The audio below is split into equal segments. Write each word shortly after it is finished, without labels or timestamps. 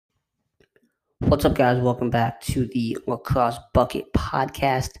What's up, guys? Welcome back to the Lacrosse Bucket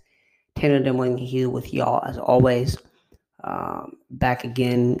Podcast. Tanner Demling here with y'all as always. Back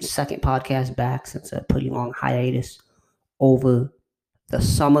again, second podcast back since a pretty long hiatus over the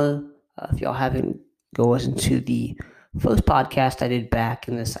summer. If y'all haven't go listen to the first podcast I did back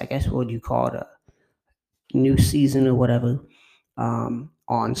in this, I guess what you call it, a new season or whatever,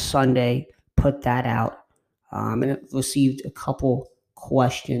 on Sunday. Put that out, and it received a couple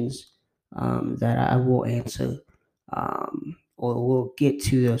questions that I will answer, or we'll get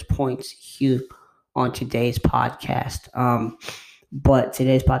to those points here on today's podcast. But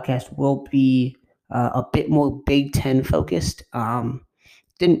today's podcast will be a bit more Big Ten focused.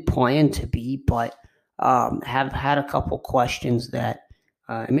 Didn't plan to be, but have had a couple questions that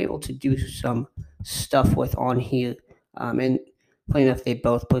I'm able to do some stuff with on here, and funny enough, they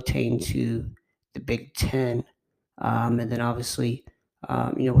both pertain to the Big Ten, and then obviously,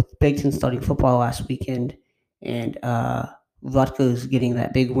 with the Big Ten starting football last weekend, and Rutgers getting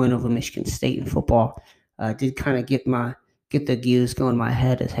that big win over Michigan State in football, did kind of get the gears going in my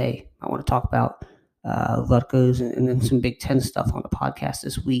head as, hey, I want to talk about Rutgers and then some Big Ten stuff on the podcast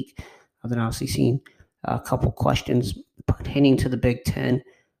this week. I've then obviously seen a couple questions pertaining to the Big Ten,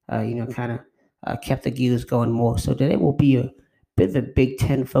 kind of kept the gears going more. So today will be a bit of a Big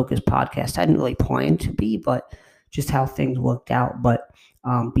Ten focused podcast. I didn't really plan to be, but just how things worked out. But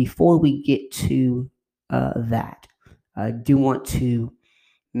before we get to that, I do want to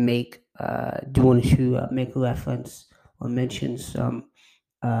make a reference or mention some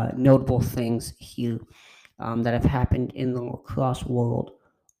notable things here that have happened in the lacrosse world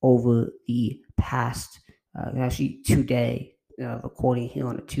over the past, actually today, recording here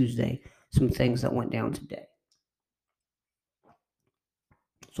on a Tuesday, some things that went down today.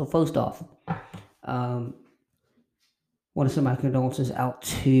 So first off, want to send my condolences out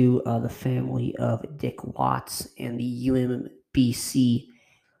to the family of Dick Watts and the UMBC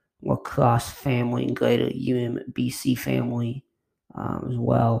lacrosse family and greater UMBC family as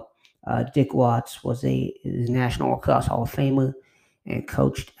well. Dick Watts was a National Lacrosse Hall of Famer and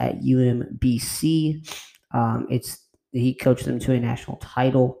coached at UMBC. He coached them to a national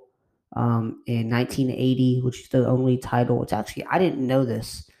title in 1980, which is the only title. It's actually, I didn't know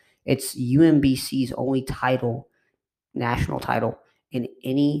this. It's UMBC's only national title in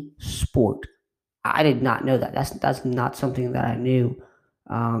any sport. I did not know that. That's not something that I knew.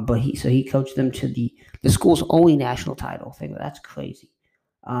 But he coached them to the school's only national title. That's crazy.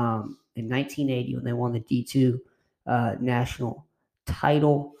 In 1980, when they won the D2 national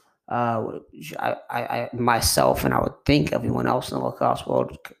title, I myself, and I would think everyone else in the lacrosse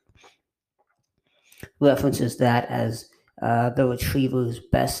world references that as the Retriever's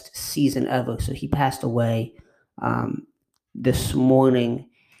best season ever. So he passed away this morning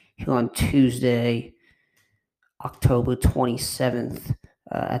here on Tuesday, October 27th,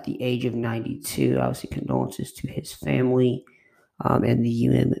 at the age of 92. Obviously, condolences to his family and the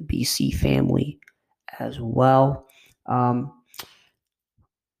UMBC family as well. A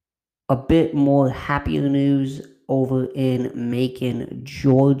bit more happier news over in Macon,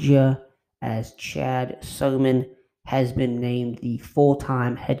 Georgia, as Chad Sirmon has been named the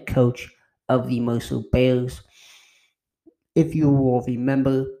full-time head coach of the Mercer Bears. If you will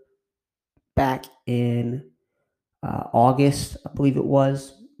remember, back in August, I believe it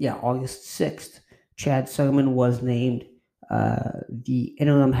was, August 6th, Chad Sirmon was named the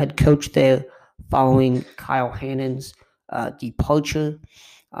interim head coach there following Kyle Hannon's departure,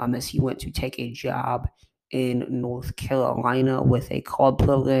 as he went to take a job in North Carolina with a club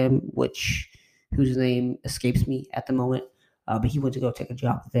program, whose name escapes me at the moment, but he went to go take a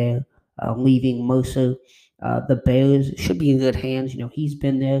job there, leaving Mercer. The Bears should be in good hands. He's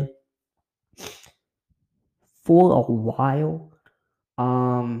been there for a while.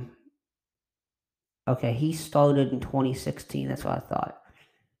 Okay, he started in 2016. That's what I thought.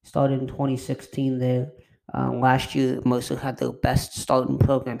 Started in 2016 there. Last year, Mercer had their best start in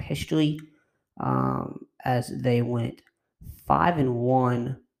program history, as they went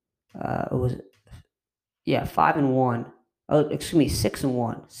 5-1. 5-1. Oh, excuse me,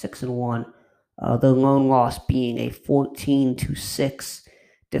 6-1. 6-1. The lone loss being a 14-6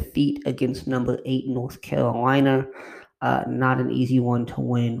 defeat against number 8 North Carolina. Not an easy one to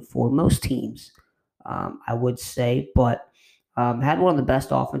win for most teams, I would say, but had one of the best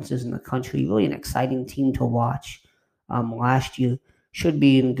offenses in the country. Really an exciting team to watch last year. Should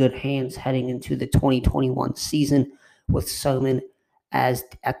be in good hands heading into the 2021 season with Sirmon as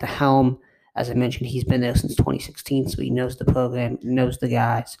at the helm. As I mentioned, he's been there since 2016, so he knows the program, knows the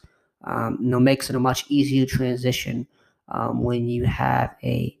guys. Makes it a much easier transition when you have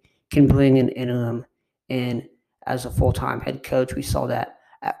a can bring an interim in as a full-time head coach. We saw that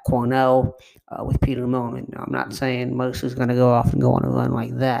at Cornell with Peter Millman. Now, I'm not saying Mercer's going to go off and go on a run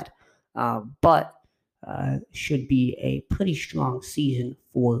like that, but should be a pretty strong season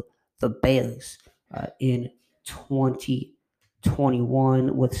for the Bears in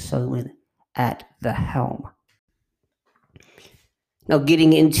 2021 with Sirlein at the helm. Now,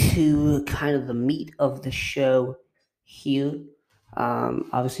 getting into kind of the meat of the show here,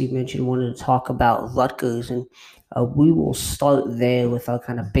 obviously you mentioned wanted to talk about Rutgers, and we will start there with our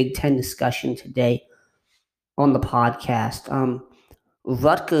kind of Big Ten discussion today on the podcast.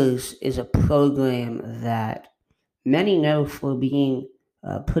 Rutgers is a program that many know for being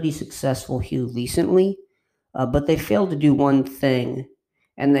pretty successful here recently, but they failed to do one thing,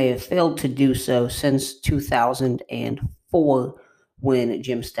 and they have failed to do so since 2004 when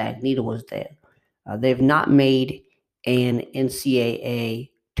Jim Stagnito was there. They've not made an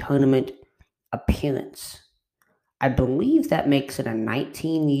NCAA tournament appearance. I believe that makes it a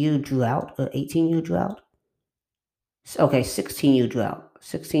 19-year drought or 18-year drought. Okay, 16-year drought.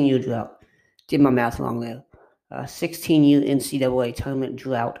 16-year drought. Did my math wrong there. 16-year NCAA tournament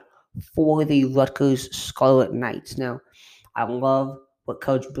drought for the Rutgers Scarlet Knights. Now, I love what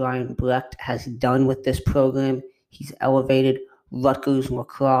Coach Brian Brecht has done with this program. He's elevated Rutgers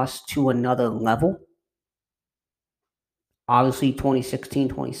lacrosse to another level. Obviously, 2016,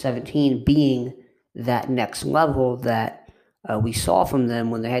 2017 being that next level that we saw from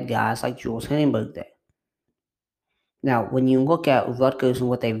them when they had guys like Jules Heningberg there. Now, when you look at Rutgers and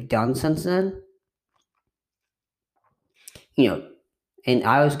what they've done since then, and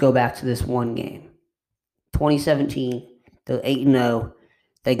I always go back to this one game. 2017, they're 8-0.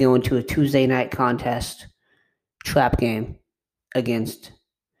 They go into a Tuesday night contest, trap game, against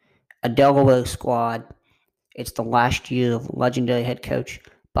a Delaware squad. It's the last year of legendary head coach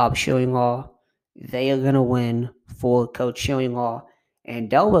Bob Schillinglaw. They are going to win for Coach Schillinglaw. And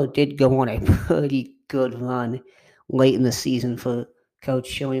Delaware did go on a pretty good run late in the season for Coach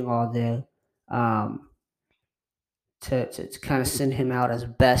Schillinglaw there to kind of send him out as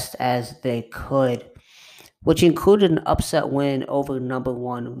best as they could, which included an upset win over number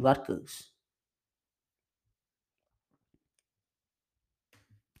 1 Rutgers.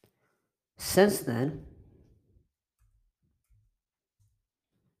 Since then,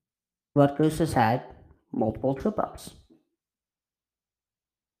 Rutgers has had multiple trip-ups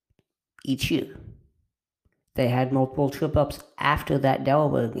each year. They had multiple trip-ups after that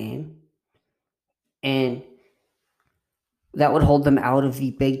Delaware game, and that would hold them out of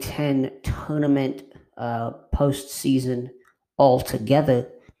the Big Ten tournament postseason altogether,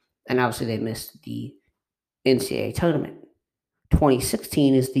 and obviously they missed the NCAA tournament.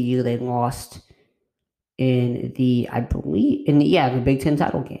 2016 is the year they lost in the Big Ten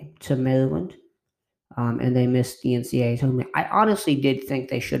title game to Maryland, and they missed the NCAA tournament. I honestly did think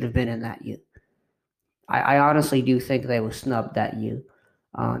they should have been in that year. I honestly do think they were snubbed that year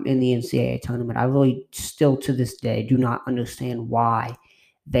in the NCAA tournament. I really still to this day do not understand why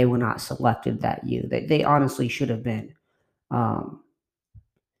they were not selected that year. They honestly should have been.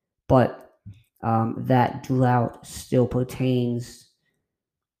 But that drought still pertains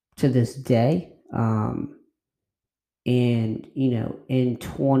to this day. And, in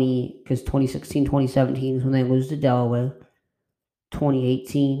 2016, 2017 is when they lose to Delaware.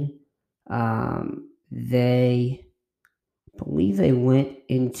 2018, they believe they went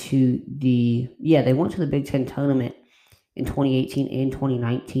into they went to the Big Ten tournament in 2018 and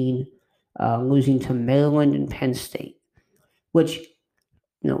 2019, losing to Maryland and Penn State, which,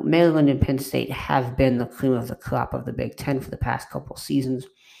 Maryland and Penn State have been the cream of the crop of the Big Ten for the past couple of seasons,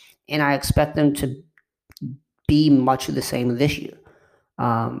 and I expect them to be much of the same this year.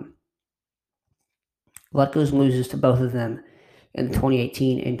 Rutgers loses to both of them in the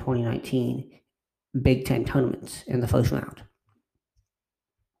 2018 and 2019 Big Ten tournaments in the first round.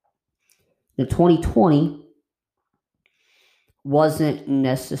 The 2020 wasn't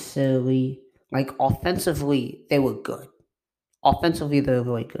necessarily, offensively, they were good. Offensively, they were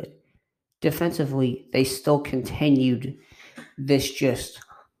really good. Defensively, they still continued this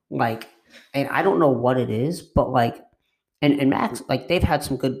and I don't know what it is, but and Max, they've had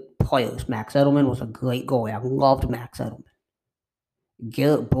some good players. Max Edelman was a great goalie. I loved Max Edelman.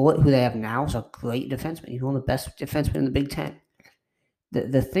 Garrett Bullitt, who they have now, is a great defenseman. He's one of the best defensemen in the Big Ten.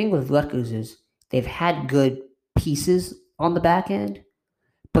 The thing with Rutgers is they've had good pieces on the back end,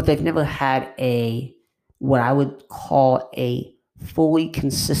 but they've never had what I would call a fully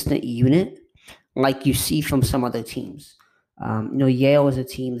consistent unit like you see from some other teams. Yale is a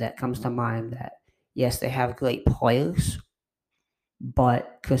team that comes to mind that, yes, they have great players,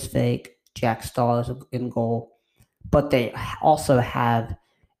 but Chris Fake, Jack Starr is in goal. But they also have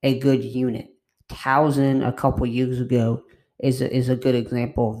a good unit. Towson a couple years ago is a good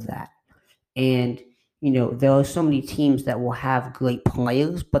example of that. And there are so many teams that will have great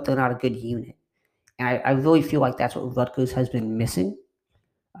players, but they're not a good unit. And I really feel like that's what Rutgers has been missing.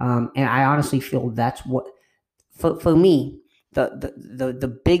 And I honestly feel that's what, for me,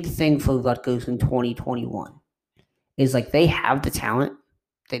 the big thing for Rutgers in 2021 is like they have the talent.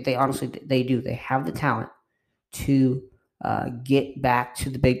 They honestly they do. They have the talent to get back to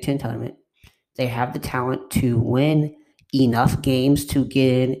the Big Ten tournament. They have the talent to win enough games to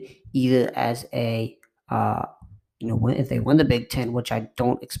get in either as a if they win the Big Ten, which I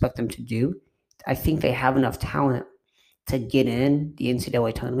don't expect them to do. I think they have enough talent to get in the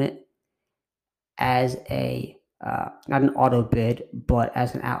NCAA tournament as a not an auto bid, but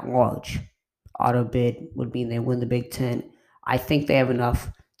as an at-large. Auto bid would mean they win the Big Ten. I think they have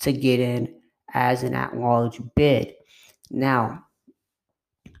enough to get in as an at-large bid. Now,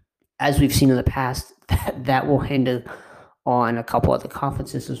 as we've seen in the past, that will hinder on a couple other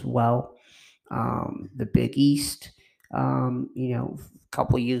conferences as well. The Big East, a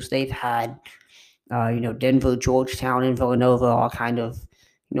couple years they've had, Denver, Georgetown, and Villanova are kind of,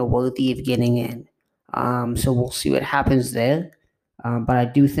 worthy of getting in. So we'll see what happens there. But I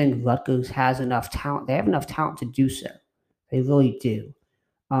do think Rutgers has enough talent. They have enough talent to do so. They really do.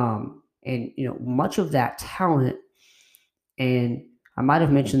 And much of that talent, and I might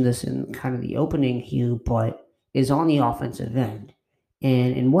have mentioned this in kind of the opening here, but is on the offensive end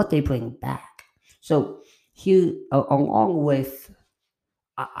and what they bring back. So here, along with,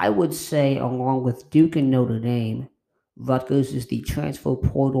 I would say, along with Duke and Notre Dame, Rutgers is the transfer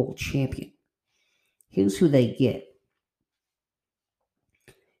portal champion. Here's who they get.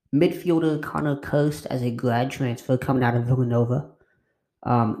 Midfielder Connor Coast as a grad transfer coming out of Villanova.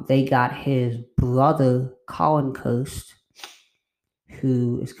 They got his brother, Colin Coast,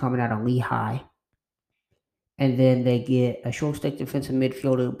 who is coming out of Lehigh. And then they get a short stick defensive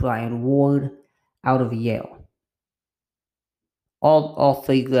midfielder, Brian Ward, out of Yale. All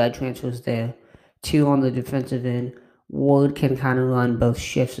three grad transfers there. 2 on the defensive end. Ward can kind of run both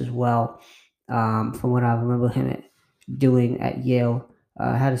shifts as well. From what I remember him doing at Yale.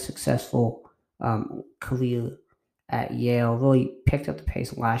 Had a successful career at Yale. Really picked up the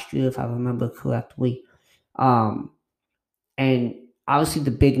pace last year, if I remember correctly. And obviously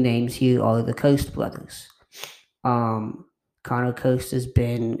the big names here are the Coast brothers. Connor Coast has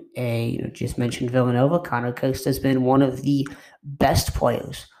been just mentioned Villanova. Connor Coast has been one of the best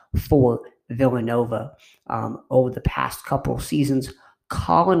players for Villanova over the past couple of seasons.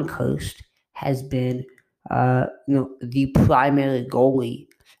 Colin Coast has been the primary goalie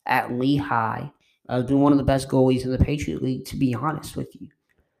at Lehigh, been one of the best goalies in the Patriot League, to be honest with you.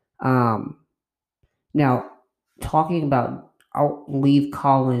 Now, talking about, I'll leave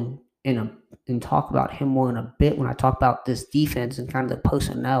Colin and talk about him more in a bit when I talk about this defense and kind of the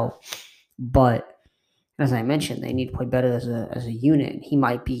personnel. But as I mentioned, they need to play better as a unit. And he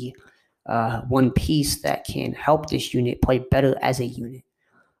might be one piece that can help this unit play better as a unit.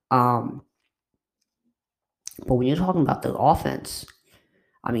 But when you're talking about the offense,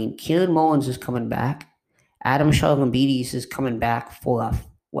 I mean, Kieran Mullins is coming back. Adam Charlambides is coming back for a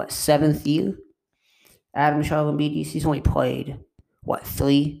 7th year? Adam Charlambides, he's only played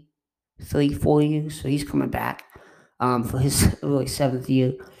 3, 4 years, so he's coming back for his really 7th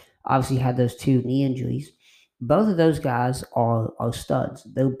year. Obviously had those 2 knee injuries. Both of those guys are studs.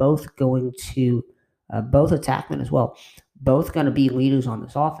 They're both going to, both attackmen as well, both going to be leaders on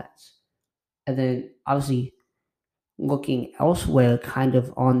this offense. And then obviously looking elsewhere kind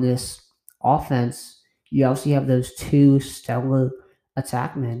of on this offense, you also have those 2 stellar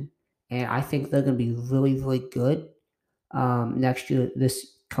attackmen, and I think they're going to be really, really good next year,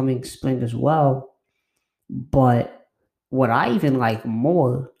 this coming spring as well. But what I even like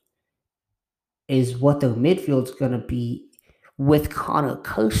more is what their midfield's going to be with Connor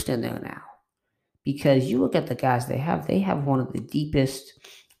Coast in there now. Because you look at the guys they have one of the deepest,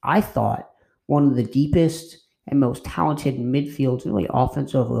 I thought, one of the deepest and most talented midfields, really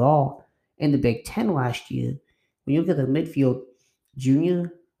offense overall, in the Big Ten last year. When you look at the midfield,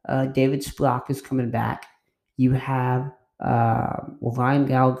 junior David Sprock is coming back. You have Ryan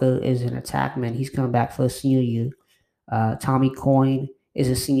Gallagher is an attackman. He's coming back for a senior year. Tommy Coyne is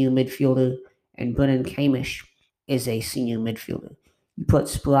a senior midfielder, and Brennan Kamish is a senior midfielder. You put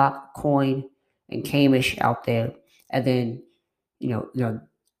Sprock, Coyne, and Kamish out there, and then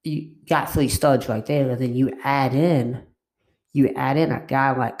you got 3 studs right there, and then you add in a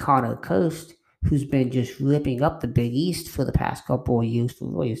guy like Connor Coast, who's been just ripping up the Big East for the past couple of years, for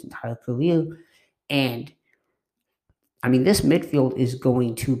really his entire career. And I mean, this midfield is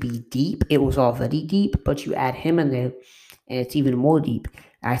going to be deep. It was already deep, but you add him in there, and it's even more deep.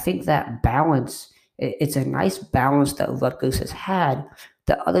 And I think that balance, it's a nice balance that Rutgers has had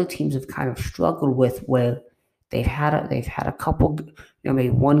that other teams have kind of struggled with, where they've had a couple, maybe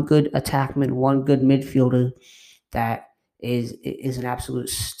one good attackman, one good midfielder that is an absolute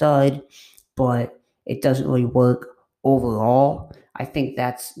stud, but it doesn't really work overall. I think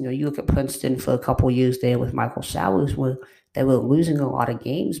that's, you look at Princeton for a couple years there with Michael Sowers, where they were losing a lot of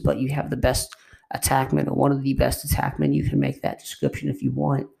games, but you have the best attackman, or one of the best attackmen. You can make that description if you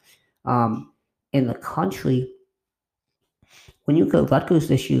want, in the country. When you go Rutgers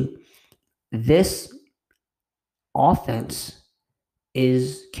this year, this offense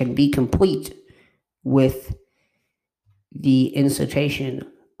can be complete with the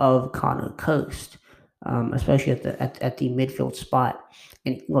insertion of Connor Coast, especially at the midfield spot.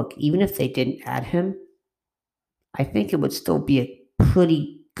 And look, even if they didn't add him, I think it would still be a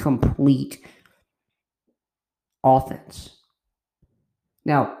pretty complete offense.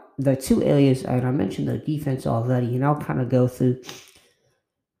 Now, the two areas, and I mentioned the defense already, and I'll kind of go through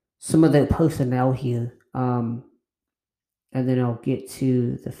some of the personnel here, and then I'll get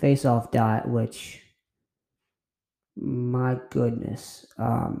to the face-off dot, which, my goodness,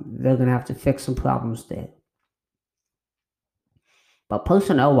 they're going to have to fix some problems there. But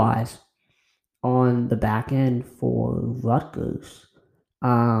personnel-wise, on the back end for Rutgers,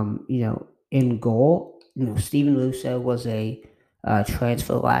 in goal, Steven Russo was a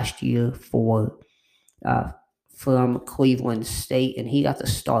transfer last year from Cleveland State, and he got the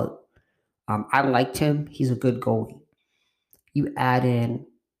start. I liked him. He's a good goalie. You add in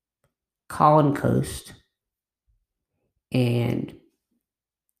Colin Coast, and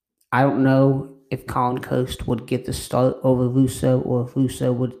I don't know if Colin Coast would get the start over Russo, or if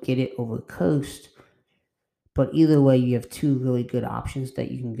Russo would get it over Coast. But either way, you have two really good options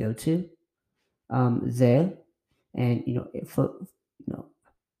that you can go to there. And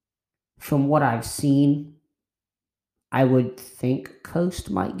from what I've seen, I would think Coast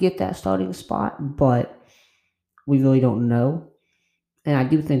might get that starting spot, but we really don't know. And I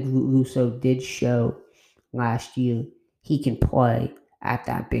do think Russo did show last year he can play at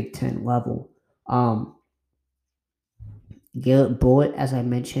that Big Ten level. Garrett Bullitt, as I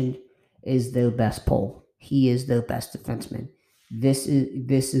mentioned, is their best pole. He is their best defenseman. This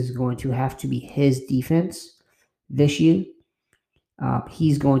is going to have to be his defense this year.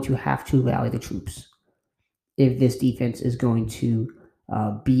 He's going to have to rally the troops if this defense is going to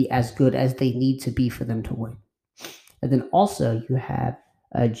be as good as they need to be for them to win. And then also you have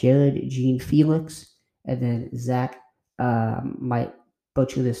Jared Jean Felix, and then Zach, might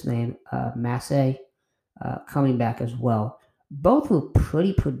butcher this name, Massey, coming back as well. Both were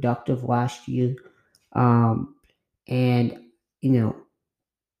pretty productive last year, and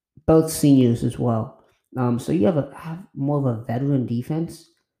both seniors as well. So you have more of a veteran defense.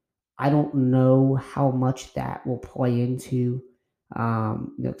 I don't know how much that will play into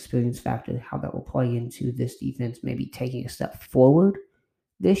the experience factor, how that will play into this defense maybe taking a step forward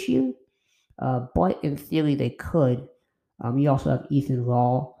this year. But in theory, they could. You also have Ethan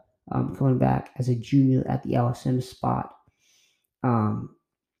Raw coming back as a junior at the LSM spot. And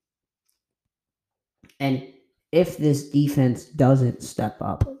if this defense doesn't step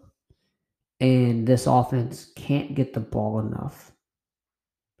up and this offense can't get the ball enough,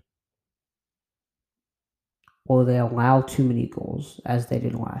 or they allow too many goals, as they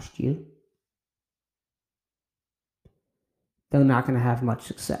did last year, they're not going to have much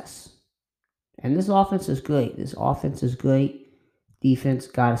success. And this offense is great. Defense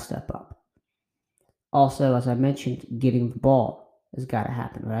got to step up. Also, as I mentioned, getting the ball has got to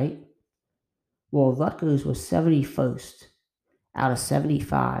happen, right? Well, Rutgers was 71st out of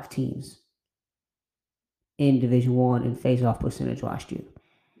 75 teams in Division I in face-off percentage last year.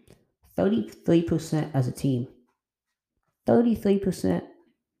 33% as a team. 33%.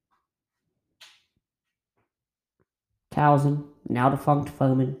 Towson, now defunct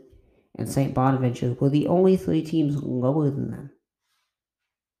Furman, and St. Bonaventure were the only three teams lower than them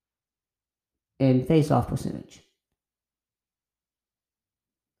in face-off percentage.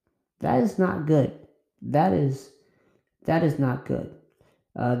 That is not good. That is not good.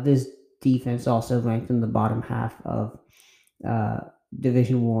 This defense also ranked in the bottom half of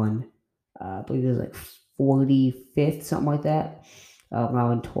Division I. I believe it was like 45th, something like that,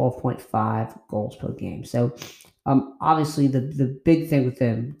 allowing 12.5 goals per game. So obviously the big thing with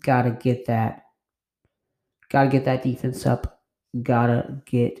them, gotta get that defense up, gotta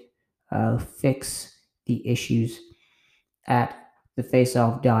get fix the issues at the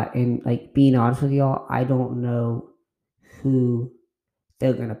faceoff dot. And like being honest with y'all, I don't know who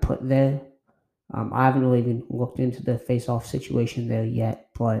they're gonna put there. I haven't really even looked into the face-off situation there yet,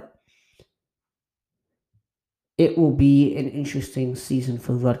 but it will be an interesting season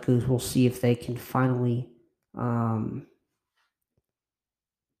for Rutgers. We'll see if they can finally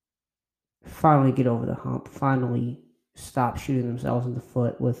get over the hump, finally stop shooting themselves in the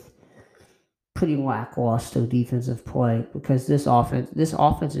foot with pretty lackluster defensive play, because this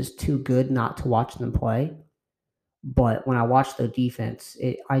offense is too good not to watch them play. But when I watch their defense,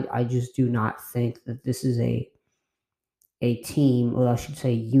 I just do not think that this is a team, or I should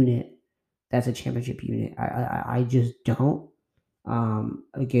say unit, that's a championship unit. I just don't.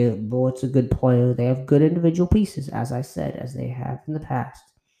 Again, Bullett's a good player. They have good individual pieces, as I said, as they have in the past.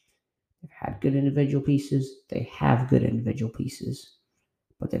 They've had good individual pieces. They have good individual pieces,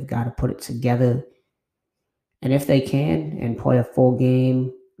 but they've got to put it together. And if they can and play a full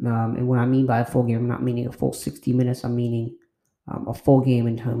game, and what I mean by a full game, I'm not meaning a full 60 minutes. I'm meaning a full game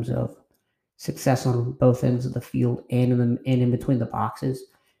in terms of success on both ends of the field and in between the boxes.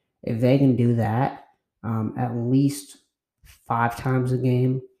 If they can do that at least 5 times a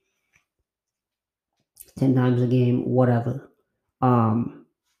game, 10 times a game, whatever,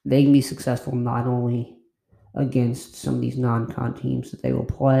 they can be successful not only against some of these non-con teams that they will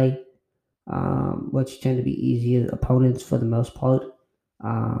play, which tend to be easier opponents for the most part.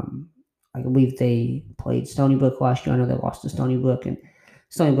 I believe they played Stony Brook last year. I know they lost to Stony Brook, and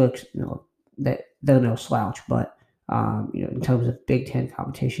Stony Brook, they're no slouch, but in terms of Big Ten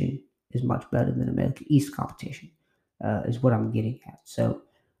competition, is much better than American East competition, is what I'm getting at. So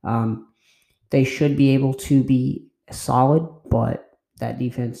they should be able to be solid, but that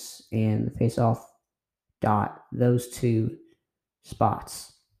defense and the face-off dot, those two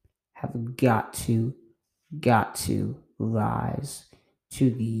spots have got to rise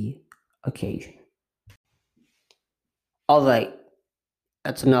to the occasion. All right,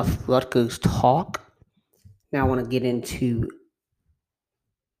 that's enough Rutgers talk. Now I want to get into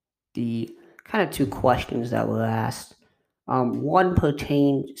the kind of 2 questions that were asked. One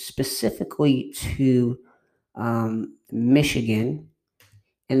pertained specifically to Michigan,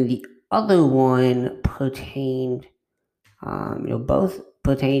 and the other one pertained, both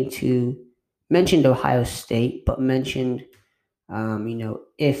pertained to, mentioned Ohio State, but mentioned,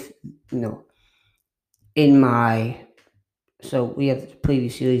 if, in my, so we have the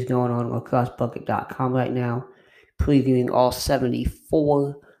preview series going on lacrossebucket.com right now, previewing all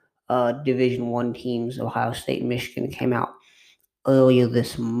 74 Division I teams. Ohio State and Michigan came out earlier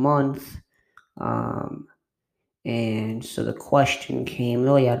this month. And so the question came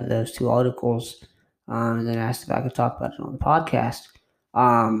really out of those 2 articles, and then asked if I could talk about it on the podcast.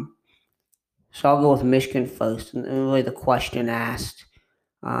 So I'll go with Michigan first. And really the question asked,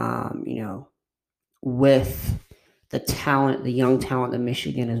 with the talent, the young talent that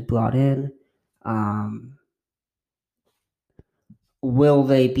Michigan has brought in, will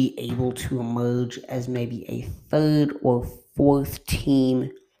they be able to emerge as maybe a 3rd or 4th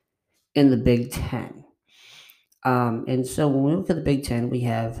team in the Big Ten? And so when we look at the Big Ten, we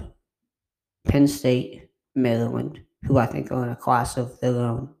have Penn State, Maryland, who I think are in a class of their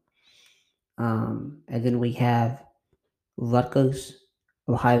own. And then we have Rutgers,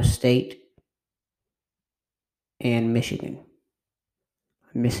 Ohio State, and Michigan. Am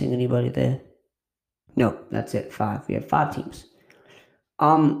I missing anybody there? No, that's it. 5. We have 5 teams.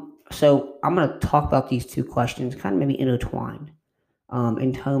 So I'm going to talk about these 2 questions, kind of maybe intertwined,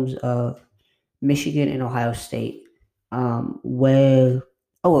 in terms of Michigan and Ohio State, where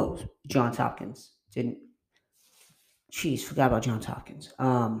Johns Hopkins forgot about Johns Hopkins.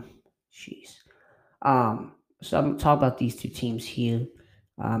 So I'm going to talk about these 2 teams here,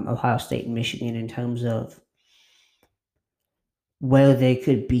 Ohio State and Michigan, in terms of where they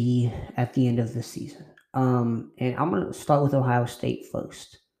could be at the end of the season. And I'm going to start with Ohio State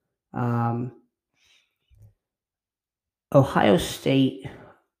first. Ohio State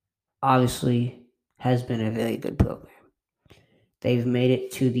obviously has been a very good program. They've made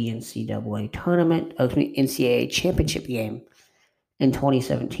it to the NCAA championship game in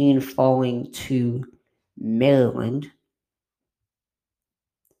 2017, falling to Maryland.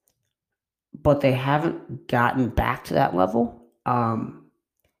 But they haven't gotten back to that level. And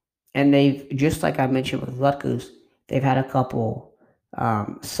they've, just like I mentioned with Rutgers, they've had a couple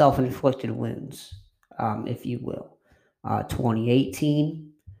self-inflicted wounds, if you will.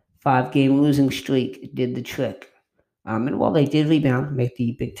 2018, 5-game losing streak did the trick. And while they did rebound, make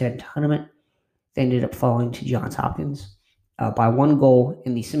the Big Ten tournament, they ended up falling to Johns Hopkins. by 1 goal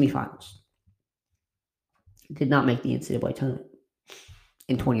in the semifinals. Did not make the NCAA tournament.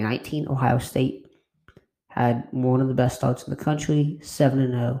 In 2019, Ohio State had one of the best starts in the country,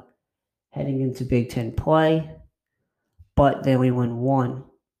 7-0, heading into Big Ten play, but they only won one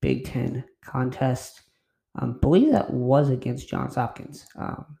Big Ten contest. I believe that was against Johns Hopkins.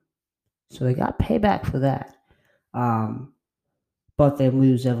 So they got payback for that. But they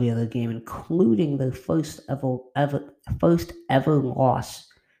lose every other game, including their first ever loss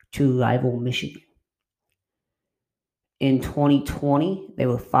to rival Michigan. In 2020, they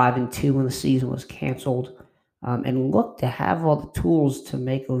were 5-2 when the season was canceled, and looked to have all the tools to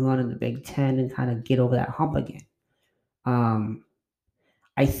make a run in the Big Ten and kind of get over that hump again.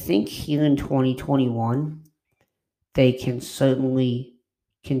 I think here in 2021, they can certainly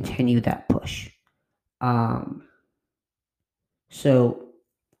continue that push. So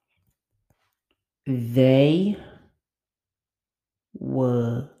they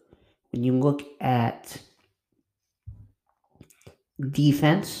were, when you look at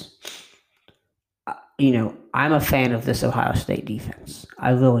defense, I'm a fan of this Ohio State defense.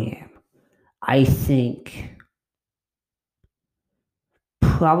 I really am. I think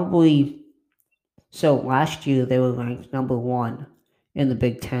probably, so last year they were ranked number 1 in the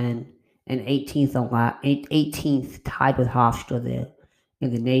Big Ten and 18th tied with Hofstra there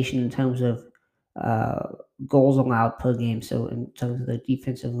in the nation in terms of goals allowed per game. So in terms of the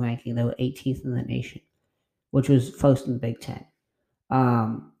defensive ranking, they were 18th in the nation, which was first in the Big Ten.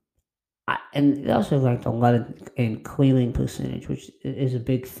 And they also ranked 11th in clearing percentage, which is a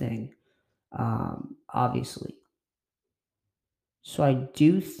big thing, obviously. So I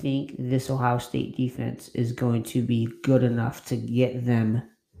do think this Ohio State defense is going to be good enough to get them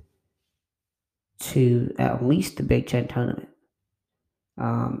to at least the Big Ten tournament.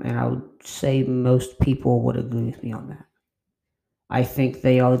 And I would say most people would agree with me on that. I think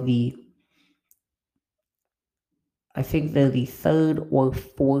they're the third or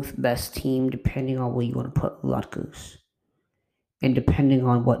fourth best team, depending on where you want to put Rutgers, and depending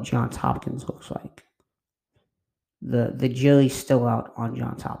on what Johns Hopkins looks like. The jury's still out on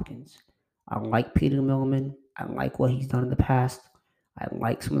Johns Hopkins. I like Peter Milliman. I like what he's done in the past. I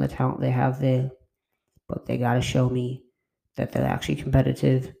like some of the talent they have there, but they got to show me that they're actually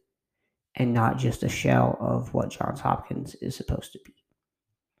competitive and not just a shell of what Johns Hopkins is supposed to be.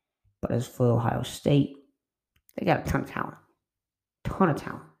 But as for Ohio State, they got a ton of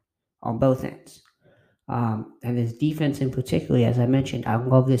talent on both ends. And this defense in particular, as I mentioned, I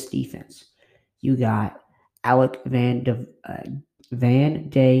love this defense. You got Alec Van de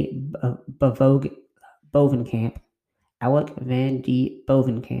Bovenkamp, Alec Van de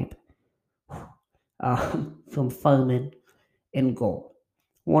Bovenkamp from Furman in goal.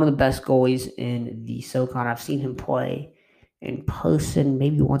 One of the best goalies in the SoCon. I've seen him play in person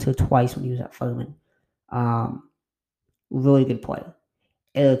maybe once or twice when he was at Furman. Really good player.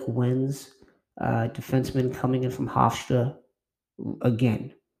 Eric Wins, defenseman coming in from Hofstra.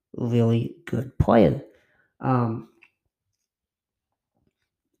 Again, really good player. I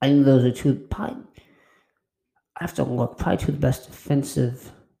think those are I have to look, probably two of the best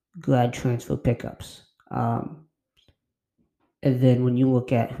defensive grad transfer pickups. And then when you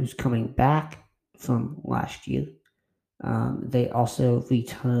look at who's coming back from last year, they also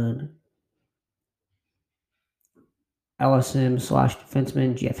return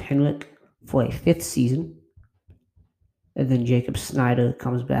LSM/defenseman Jeff Henrik for a 5th season. And then Jacob Snyder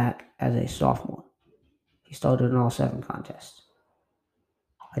comes back as a sophomore. He started in all 7 contests.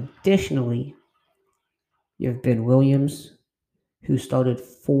 Additionally, you have Ben Williams, who started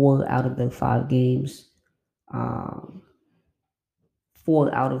 4 out of the 5 games. 4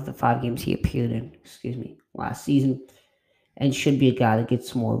 out of the 5 games he appeared in, last season, and should be a guy that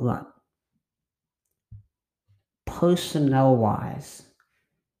gets more run. Personnel-wise,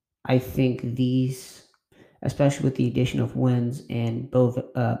 I think these, especially with the addition of Wins and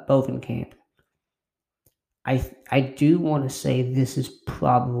Bovenkamp, I do want to say this is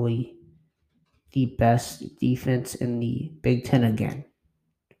probably the best defense in the Big Ten again.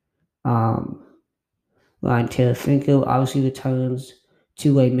 Ryan Tarafinko obviously returns,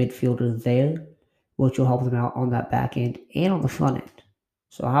 2-way midfielder there, which will help them out on that back end and on the front end.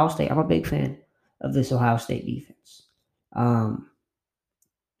 So Ohio State, I'm a big fan of this Ohio State defense. Now,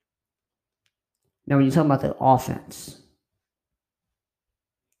 when you talk about the offense,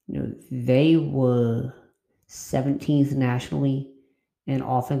 they were 17th nationally in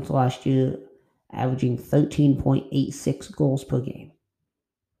offense last year, averaging 13.86 goals per game.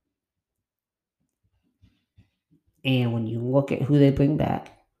 And when you look at who they bring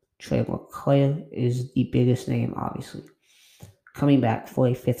back, Trey LeClaire is the biggest name, obviously. coming back for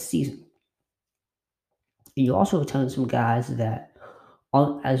a fifth season. And you also return some guys that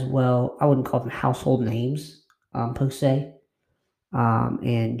aren't as well, I wouldn't call them household names per se.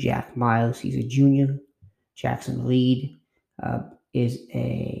 And Jack Miles, he's a junior. Jackson Reed is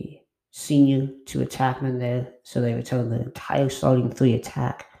a senior to attackman there. So they return the entire starting three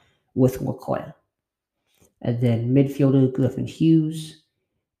attack with LeClaire. And then midfielder Griffin Hughes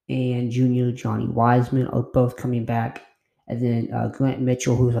and junior Johnny Wiseman are both coming back. And then Grant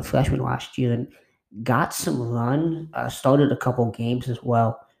Mitchell, who was a freshman last year and got some run, started a couple games as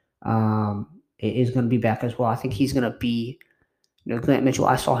well, is going to be back as well. I think he's going to be, Grant Mitchell,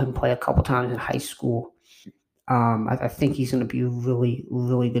 I saw him play a couple times in high school. I think he's going to be a really,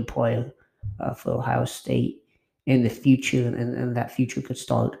 really good player for Ohio State in the future, and that future could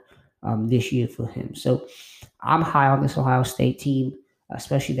start this year for him. So I'm high on this Ohio State team,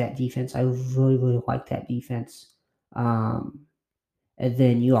 especially that defense. I really, really like that defense. And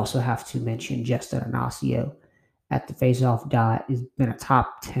then you also have to mention Justin Anasio at the faceoff dot. Has been a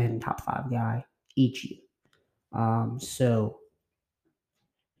top 10, top 5 guy each year. So,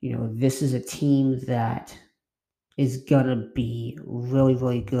 this is a team that is going to be really,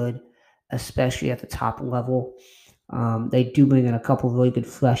 really good, especially at the top level. They do bring in a couple of really good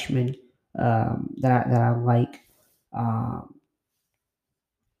freshmen that I like.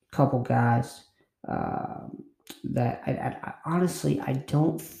 Couple guys that I honestly, I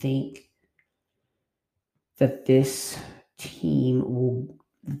don't think that this team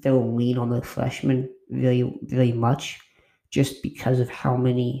they'll lean on the freshmen very, very much just because of how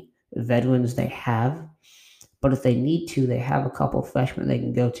many veterans they have. But if they need to, they have a couple of freshmen they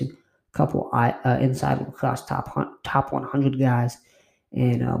can go to, a couple inside lacrosse top 100 guys,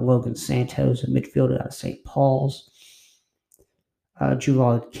 and Logan Santos, a midfielder out of St. Paul's.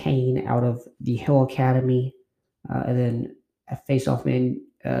 Gerard Kane out of the Hill Academy, and then a face-off man,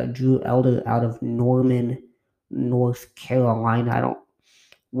 Drew Elder out of Norman, North Carolina. I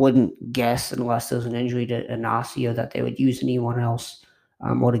wouldn't guess unless there's an injury to Anasio that they would use anyone else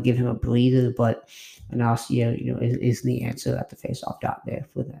or to give him a breather, but Anasio, is the answer at the face-off dot there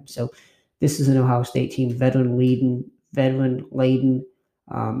for them. So this is an Ohio State team, veteran laden.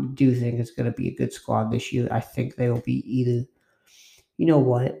 Do think it's going to be a good squad this year. I think they will be either. You know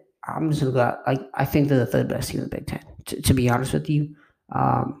what? I'm just gonna go. I think they're the third best team in the Big Ten. To be honest with you,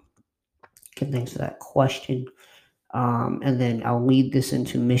 thanks for that question. And then I'll lead this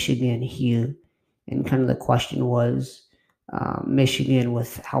into Michigan here, and kind of the question was Michigan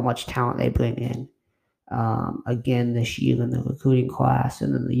with how much talent they bring in. Again this year in the recruiting class,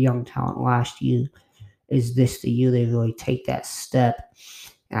 and then the young talent last year. Is this the year they really take that step?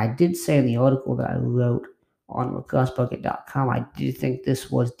 And I did say in the article that I wrote on lacrossebucket.com, I do think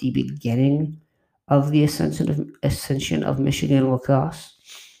this was the beginning of the ascension of Michigan lacrosse,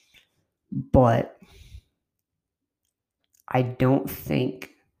 but I don't think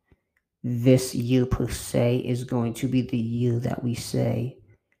this year per se is going to be the year that we say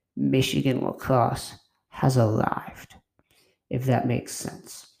Michigan lacrosse has arrived, if that makes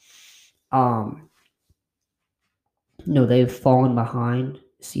sense. They've fallen behind,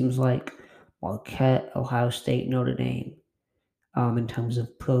 it seems like, Marquette, Ohio State, Notre Dame, in terms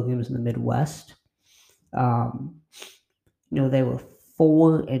of programs in the Midwest. They were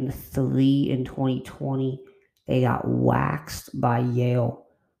 4-3 in 2020. They got waxed by Yale.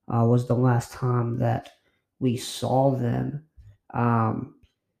 Was the last time that we saw them.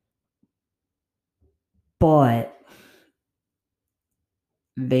 But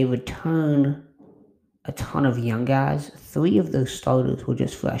they return a ton of young guys. 3 of those starters were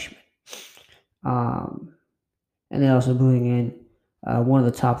just freshmen. And they also bring in one of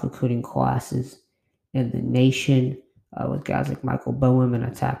the top recruiting classes in the nation with guys like Michael Bowen, an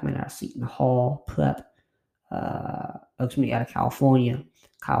attackman out of Seton Hall Prep, out of California,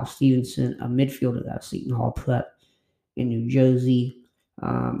 Kyle Stevenson, a midfielder out of Seton Hall Prep in New Jersey,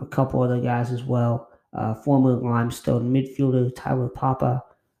 a couple other guys as well. Former Limestone midfielder Tyler Papa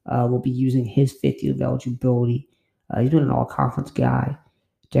will be using his 5th year of eligibility. He's been an all-conference guy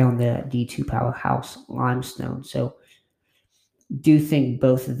down there at D2 Powerhouse Limestone. So do think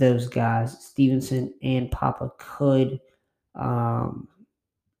both of those guys, Stevenson and Papa, could,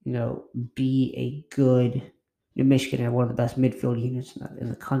 be a good. Michigan had one of the best midfield units in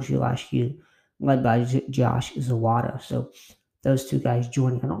the country last year, led by Josh Zawada. So those 2 guys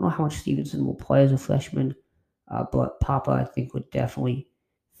joining. I don't know how much Stevenson will play as a freshman, but Papa, I think, would definitely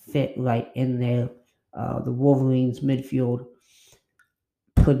fit right in there. The Wolverines midfield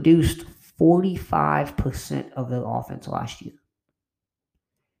produced 45% of their offense last year.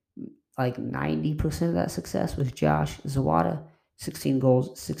 Like 90% of that success was Josh Zawada. 16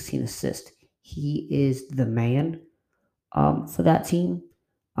 goals, 16 assists. He is the man for that team,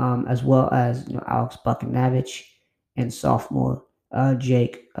 as well as Alex Buchnevich and sophomore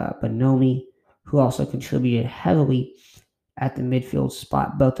Jake Bonomi, who also contributed heavily at the midfield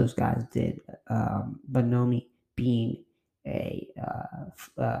spot. Both those guys did. Bonomi being a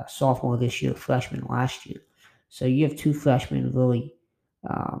sophomore this year, freshman last year. So you have two freshmen really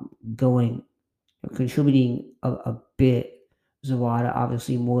contributing a bit. Zawada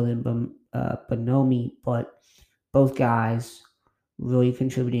obviously more than Bonomi, but both guys really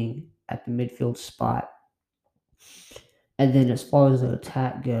contributing at the midfield spot. And then as far as the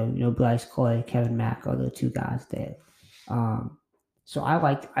attack go, Bryce Clay, Kevin Mack are the two guys there. So I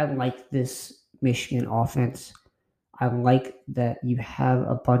like this Michigan offense. I like that you have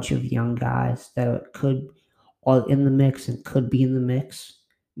a bunch of young guys that are in the mix and could be in the mix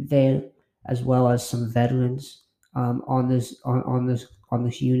there, as well as some veterans on this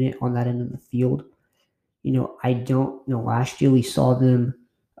unit on that end of the field. I don't know. Last year we saw them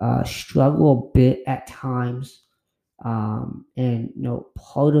struggle a bit at times, and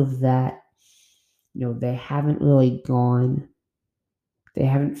part of that, they haven't really gone. They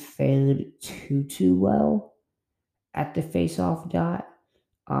haven't fared too well at the face-off dot,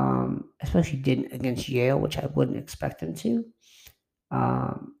 especially didn't against Yale, which I wouldn't expect them to.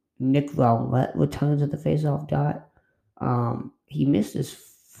 Nick Rowlett returns at the face-off dot. He missed his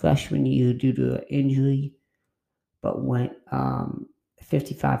freshman year due to an injury, but went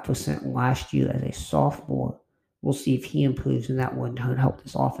 55% last year as a sophomore. We'll see if he improves, and that will in turn help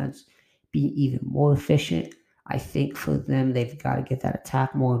this offense be even more efficient. I think for them, they've got to get that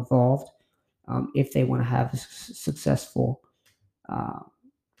attack more involved if they want to have a successful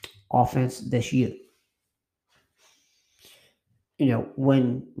offense this year.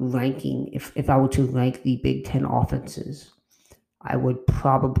 When ranking, if I were to rank the Big Ten offenses, I would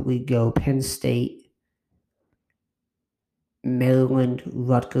probably go Penn State, Maryland,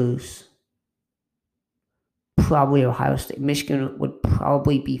 Rutgers, probably Ohio State. Michigan would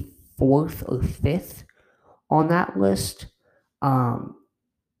probably be 4th or 5th on that list.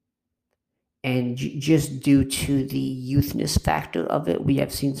 And just due to the youthness factor of it, we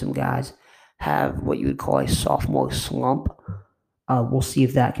have seen some guys have what you would call a sophomore slump. We'll see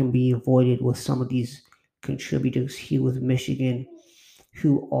if that can be avoided with some of these contributors here with Michigan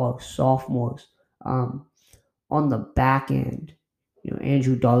who are sophomores. On the back end,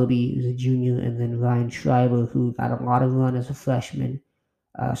 Andrew Darby, who's a junior, and then Ryan Schreiber, who got a lot of run as a freshman,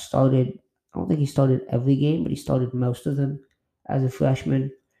 started. I don't think he started every game, but he started most of them as a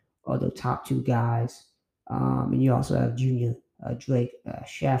freshman. Are the top two guys, and you also have junior Drake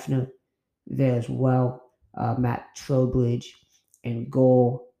Schaffner there as well. Matt Trowbridge and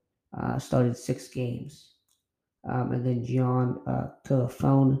goal started 6 games, and then John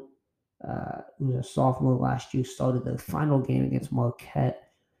Carafone, who was a sophomore last year, started the final game against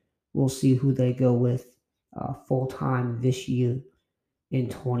Marquette. We'll see who they go with full time this year in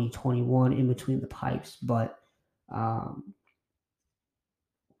 2021 in between the pipes. But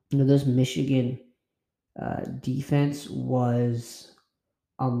this Michigan defense was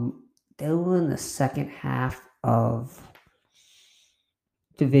they were in the second half of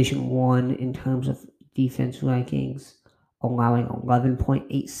Division I in terms of defense rankings, allowing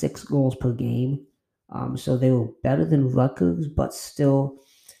 11.86 goals per game. So they were better than Rutgers, but still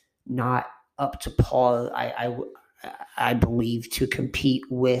not up to par, I believe, to compete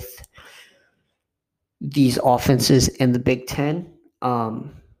with these offenses in the Big Ten.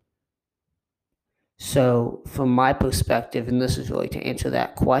 So from my perspective, and this is really to answer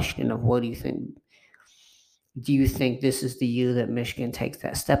that question of what do you think? Do you think this is the year that Michigan takes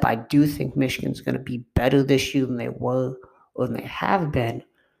that step? I do think Michigan's going to be better this year than they were or than they have been,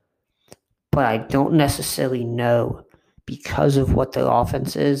 but I don't necessarily know because of what their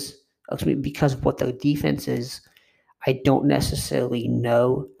offense is, because of what their defense is. I don't necessarily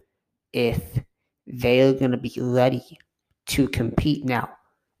know if they're going to be ready to compete now.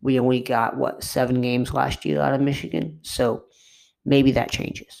 We only got, 7 games last year out of Michigan, so maybe that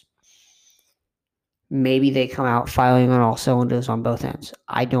changes. Maybe they come out firing on all cylinders on both ends.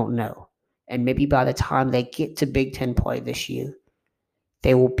 I don't know. And maybe by the time they get to Big Ten play this year,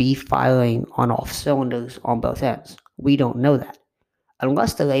 they will be firing on all cylinders on both ends. We don't know that.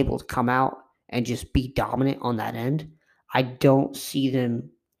 Unless they're able to come out and just be dominant on that end, I don't see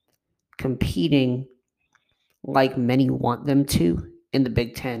them competing like many want them to in the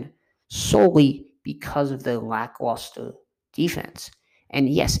Big Ten solely because of their lackluster defense. And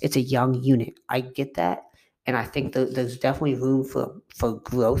yes, it's a young unit. I get that. And I think there's definitely room for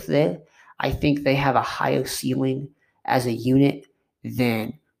growth there. I think they have a higher ceiling as a unit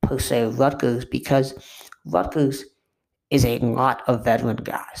than per se Rutgers, because Rutgers is a lot of veteran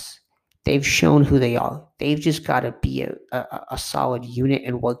guys. They've shown who they are. They've just got to be a solid unit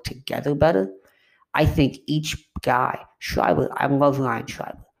and work together better. I think each guy, Schreiber, I love Ryan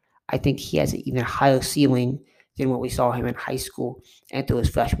Schreiber. I think he has an even higher ceiling than what we saw him in high school and through his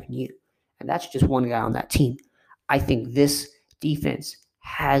freshman year. And that's just one guy on that team. I think this defense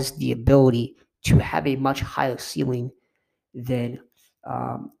has the ability to have a much higher ceiling than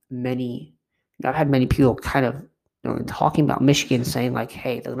many. I've had many people kind of talking about Michigan, saying like,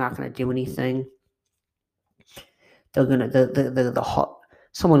 "Hey, they're not going to do anything. They're gonna the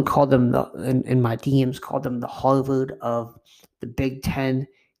someone called them in my DMs called them the Harvard of the Big Ten.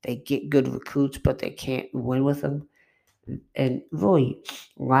 They get good recruits, but they can't win with them." And really,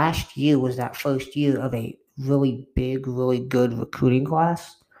 last year was that first year of a really big, really good recruiting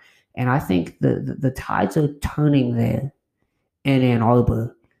class, and I think the tides are turning there in Ann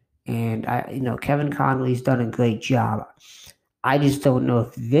Arbor. And Kevin Conley's done a great job. I just don't know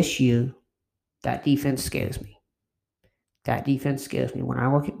if this year that defense scares me. That defense scares me. When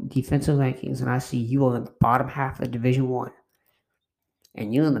I look at defensive rankings and I see you are in the bottom half of Division I,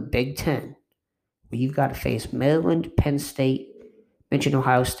 and you're in the Big Ten, where you've got to face Maryland, Penn State, mention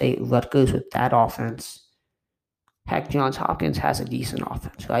Ohio State, Rutgers with that offense. Heck, Johns Hopkins has a decent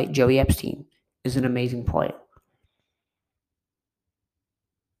offense, right? Joey Epstein is an amazing player.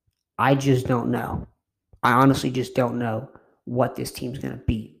 I just don't know. I honestly just don't know what this team's going to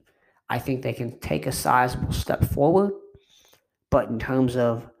be. I think they can take a sizable step forward, but in terms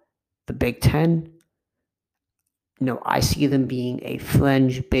of the Big Ten, I see them being a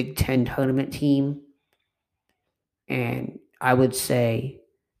fringe Big Ten tournament team. And I would say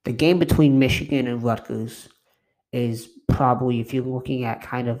the game between Michigan and Rutgers is probably, if you're looking at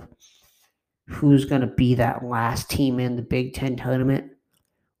kind of who's going to be that last team in the Big Ten tournament,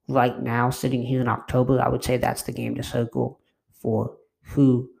 right now, sitting here in October, I would say that's the game to circle for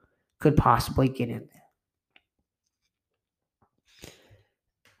who could possibly get in there.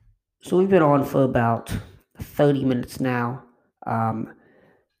 So we've been on for about 30 minutes now.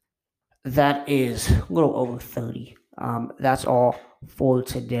 That is a little over 30. That's all for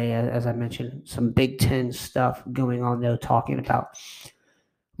today. As I mentioned, some Big Ten stuff going on there, talking about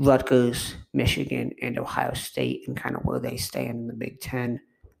Rutgers, Michigan, and Ohio State, and kind of where they stand in the Big Ten.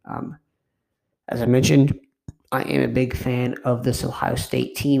 As I mentioned, I am a big fan of this Ohio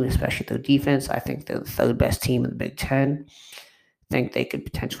State team, especially their defense. I think they're the third best team in the Big Ten. I think they could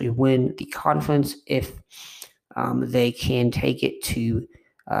potentially win the conference if they can take it to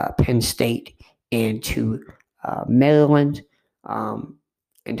Penn State and to Maryland.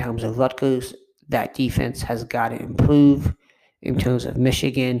 In terms of Rutgers, that defense has got to improve. In terms of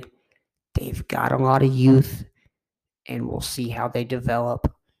Michigan, they've got a lot of youth, and we'll see how they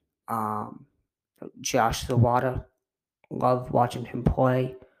develop. Josh Zawada, love watching him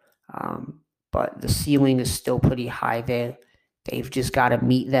play, but the ceiling is still pretty high there. They've just got to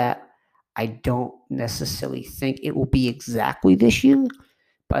meet that. I don't necessarily think it will be exactly this year,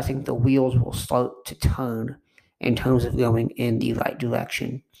 but I think the wheels will start to turn in terms of going in the right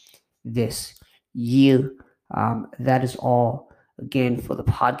direction this year. That is all, again, for the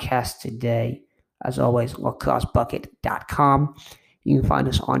podcast today. As always, lacrossebucket.com. You can find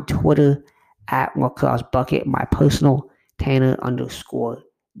us on Twitter at lacrossebucket, my personal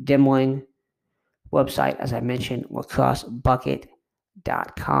Tanner_Dimling. Website, as I mentioned,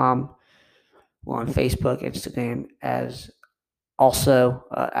 lacrossebucket.com. We're on Facebook, Instagram, as also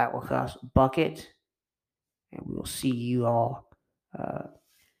at Lacrosse Bucket. And we will see y'all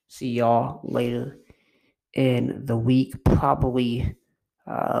later in the week, probably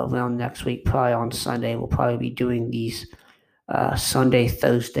around next week, probably on Sunday. We'll probably be doing these Sunday,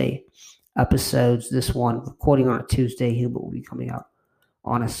 Thursday episodes. This one recording on a Tuesday here, but will be coming out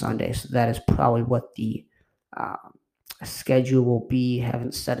on a Sunday. So that is probably what the schedule will be.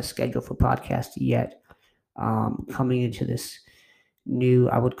 Haven't set a schedule for podcast yet. Coming into this new,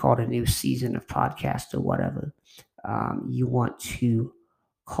 I would call it a new season of podcast or whatever you want to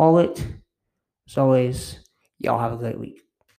call it. As always, y'all have a great week.